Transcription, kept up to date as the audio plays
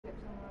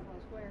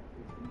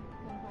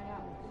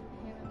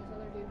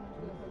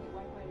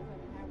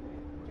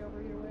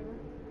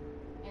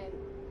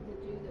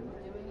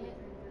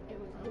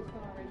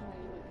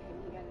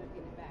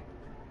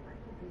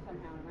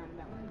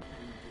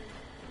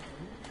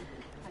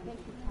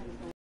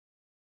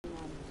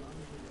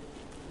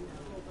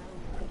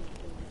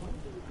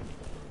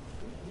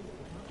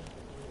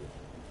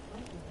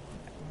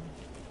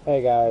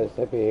Hey guys,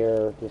 Hippie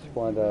here. Just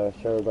wanted to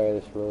show everybody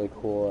this really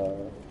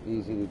cool,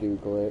 easy to do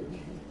glitch.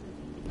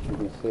 As you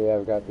can see,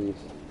 I've got these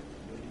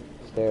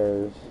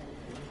stairs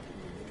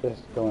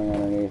just going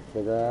underneath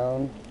the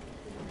ground.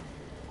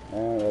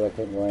 And really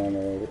can't go in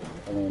there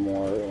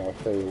anymore, and I'll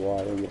show you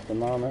why in just a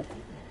moment.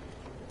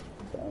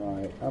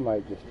 So I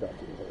might just drop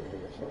these over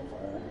here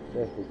somewhere,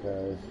 just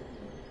because.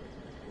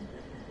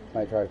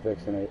 Might try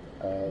fixing it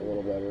a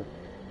little better.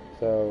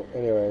 So,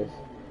 anyways.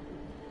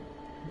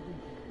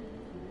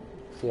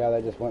 See how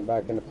that just went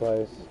back into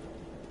place?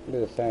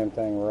 We'll do the same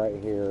thing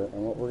right here,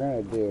 and what we're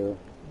going to do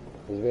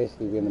is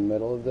basically be in the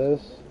middle of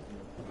this.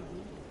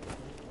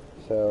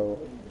 So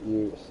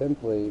you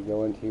simply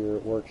go into your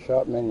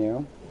workshop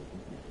menu,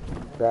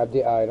 grab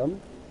the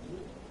item,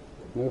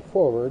 move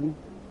forward,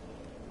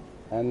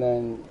 and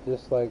then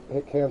just like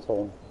hit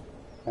cancel.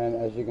 And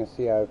as you can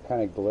see, I've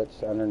kind of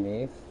glitched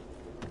underneath.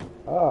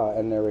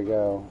 And there we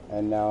go.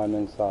 And now I'm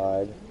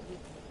inside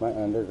my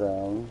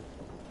underground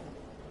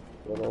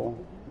little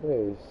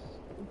base.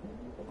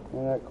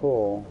 Isn't that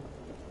cool?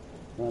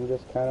 I'm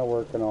just kind of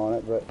working on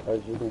it, but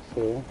as you can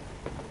see,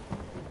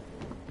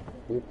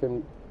 you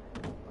can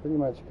pretty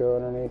much go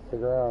underneath the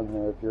ground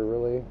here. If you're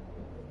really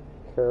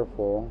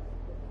careful,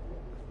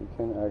 you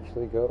can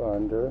actually go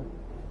under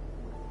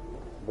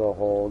the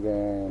whole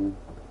game,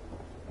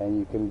 and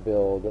you can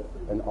build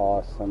an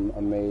awesome,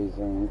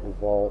 amazing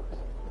vault,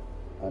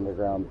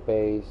 underground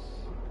base,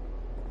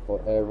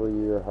 whatever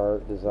your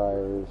heart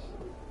desires.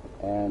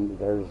 And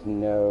there's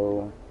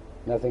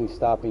nothing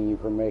stopping you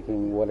from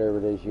making whatever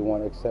it is you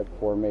want, except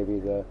for maybe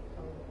the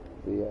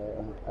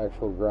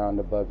actual ground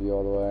above you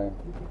all the way.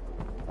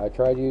 I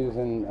tried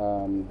using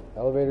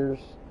elevators,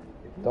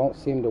 don't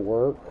seem to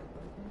work,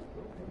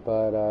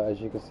 but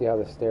as you can see how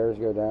the stairs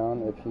go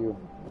down, if you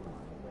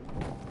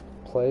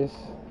place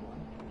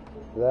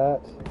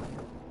that,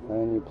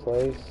 and you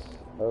place,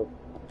 I'll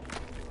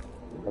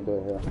do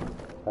it here.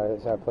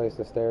 Alright, so I place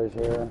the stairs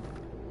here,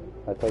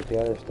 I take the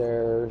other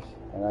stairs,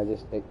 and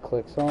it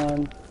clicks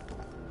on,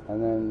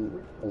 and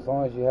then as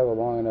long as you have a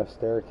long enough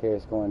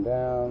staircase going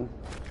down,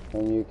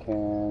 then you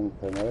can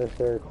put another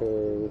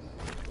staircase,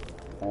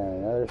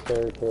 and another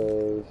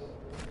staircase,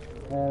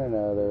 and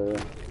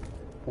another,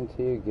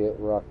 until you get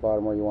rock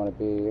bottom where you want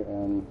to be.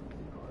 And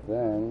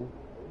then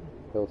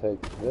you'll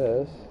take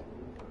this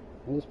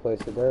and just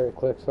place it there. It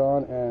clicks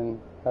on,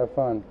 and have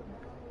fun.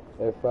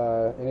 If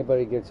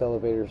anybody gets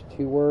elevators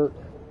to work,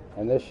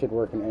 and this should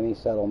work in any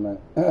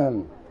settlement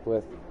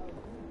with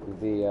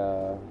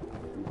the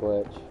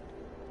glitch.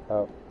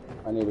 Oh,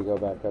 I need to go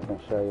back up and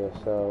show you.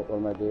 So what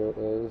I'm going to do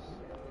is,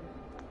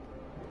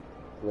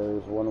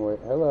 there's one way.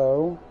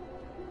 Hello,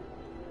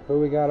 who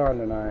we got on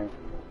tonight?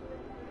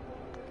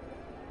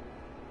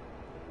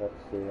 Let's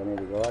see, I need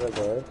to go out of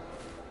this,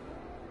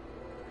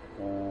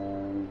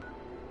 and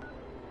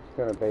it's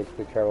going to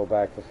basically travel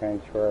back to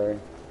Sanctuary.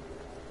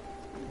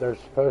 There's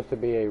supposed to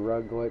be a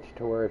rug glitch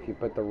to where if you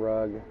put the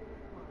rug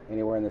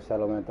anywhere in the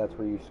settlement, that's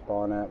where you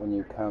spawn at when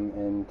you come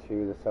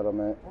into the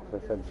settlement.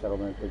 So I said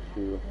settlement that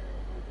you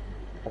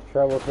have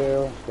travel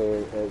to, so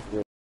it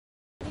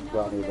just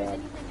brought me back.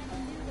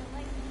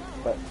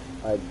 But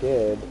I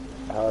did,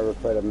 however,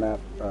 put a map,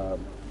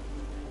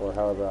 or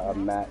however, a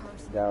mat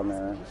down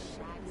there.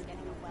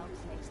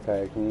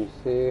 Okay, can you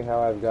see how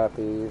I've got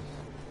these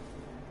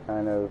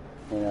kind of,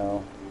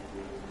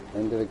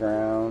 into the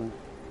ground?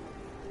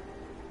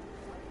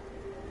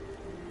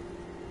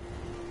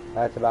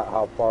 That's about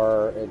how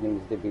far it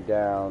needs to be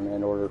down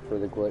in order for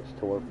the glitch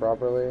to work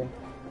properly.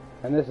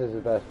 And this is the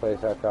best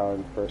place I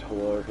found for it to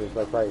work, is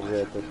like right here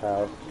at this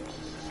house.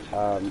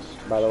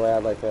 By the way,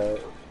 I'd like to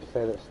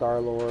say that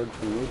Starlord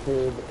from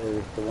YouTube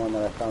is the one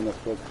that I found this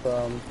glitch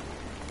from.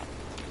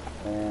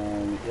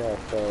 And yeah,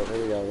 so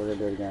here we go, we're going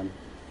to do it again.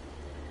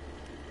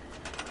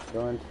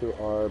 Go into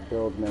our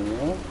build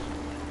menu,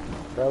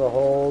 grab a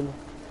hold,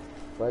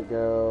 let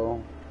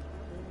go,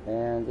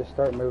 and just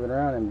start moving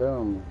around, and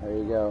boom, there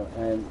you go.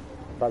 And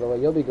by the way,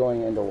 you'll be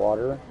going into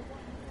water,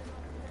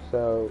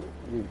 so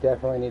you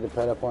definitely need to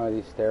put up one of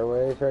these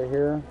stairways right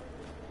here.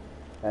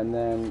 And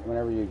then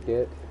whenever you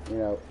get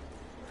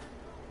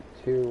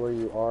to where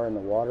you are in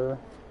the water,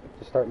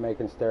 just start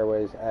making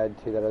stairways, add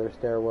to that other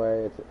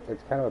stairway.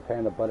 It's kind of a pain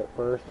in the butt at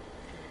first,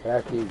 but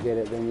after you get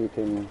it, then you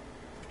can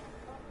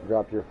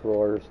drop your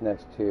floors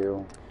next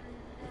to,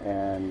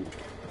 and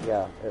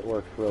yeah, it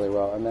works really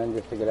well. And then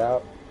just to get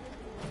out,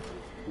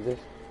 you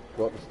just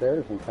go up the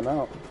stairs and come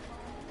out.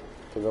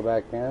 To go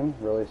back in,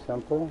 really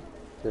simple,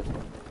 just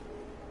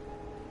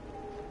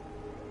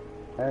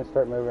and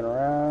start moving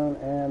around,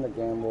 and the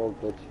game will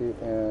glitch you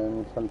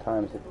in.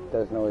 Sometimes it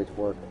doesn't always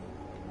work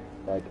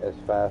like as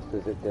fast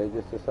as it did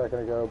just a second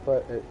ago,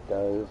 but it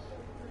does,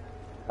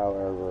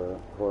 however,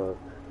 work.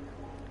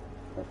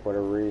 If for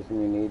whatever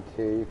reason you need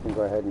to, you can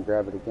go ahead and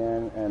grab it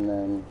again, and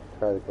then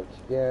try the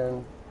glitch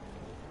again.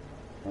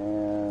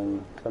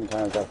 And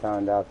sometimes I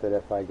found out that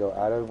if I go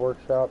out of the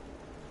workshop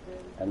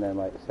and then,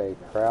 like, say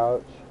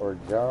crouch or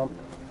jump,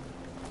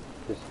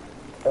 just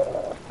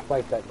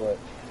fight that glitch.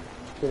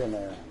 Get in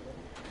there.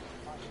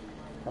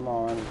 Come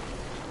on.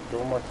 Do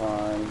one more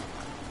time.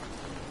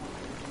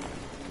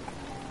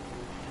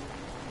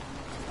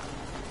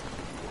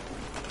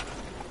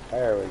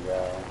 There we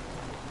go.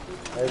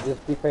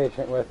 Just be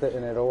patient with it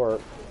and it'll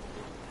work.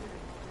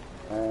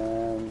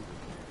 And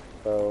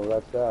so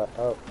that's that.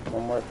 Oh,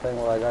 one more thing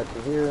while I got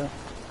you here.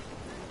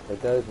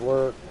 It does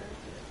work.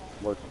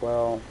 Works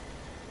well.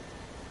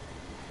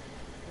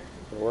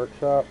 The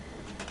workshop.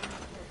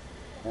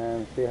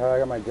 And see how I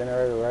got my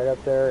generator right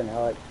up there and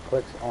how it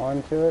clicks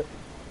onto it.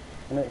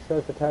 And it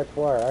says attach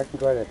wire. I can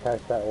go ahead and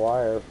attach that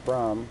wire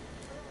from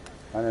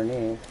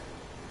underneath.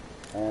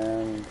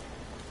 And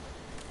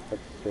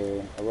let's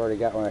see. I've already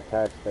got one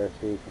attached there,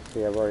 so you can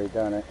see I've already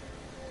done it.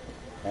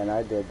 And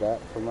I did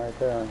that from right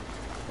there.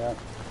 Yep.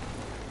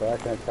 So I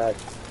can attach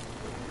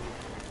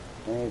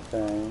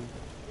anything.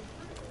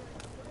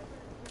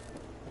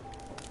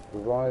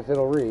 As long as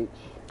it'll reach.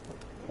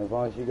 As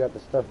long as you got the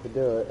stuff to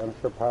do it. I'm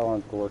sure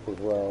pylons will work as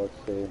well.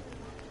 Let's see.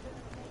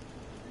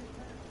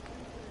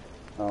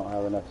 I don't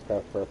have enough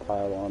stuff for a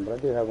pylon, but I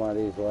do have one of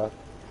these left.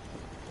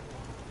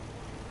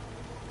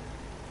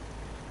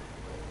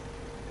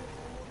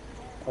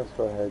 Let's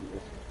go ahead and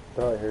just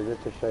throw it here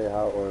just to show you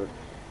how it works.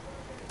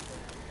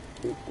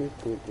 Doop, doop,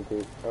 doop, doop,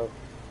 doop. Oh,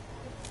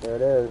 there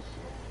it is.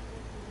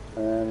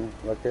 And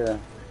look here.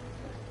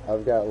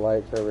 I've got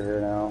lights over here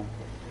now.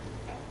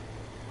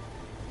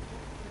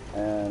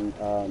 And,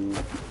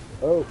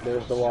 oh,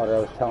 there's the water I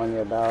was telling you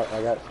about.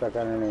 I got stuck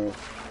underneath.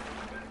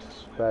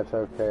 That's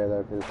okay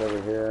though, because it's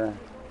over here.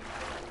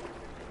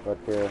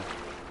 Look here.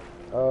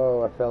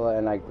 Oh, I fell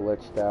and I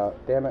glitched out.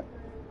 Damn it.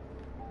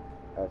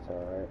 That's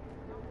alright.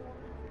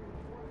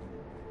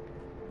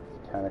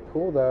 It's kind of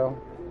cool though.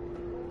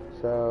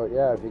 So,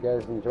 yeah, if you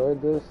guys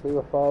enjoyed this, leave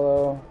a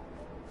follow.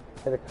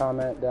 Hit a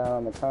comment down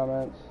in the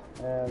comments.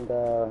 And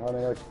let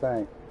me know what you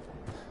think.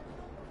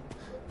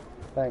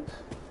 Thanks.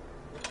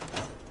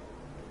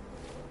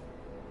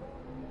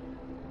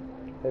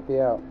 Hippie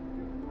out.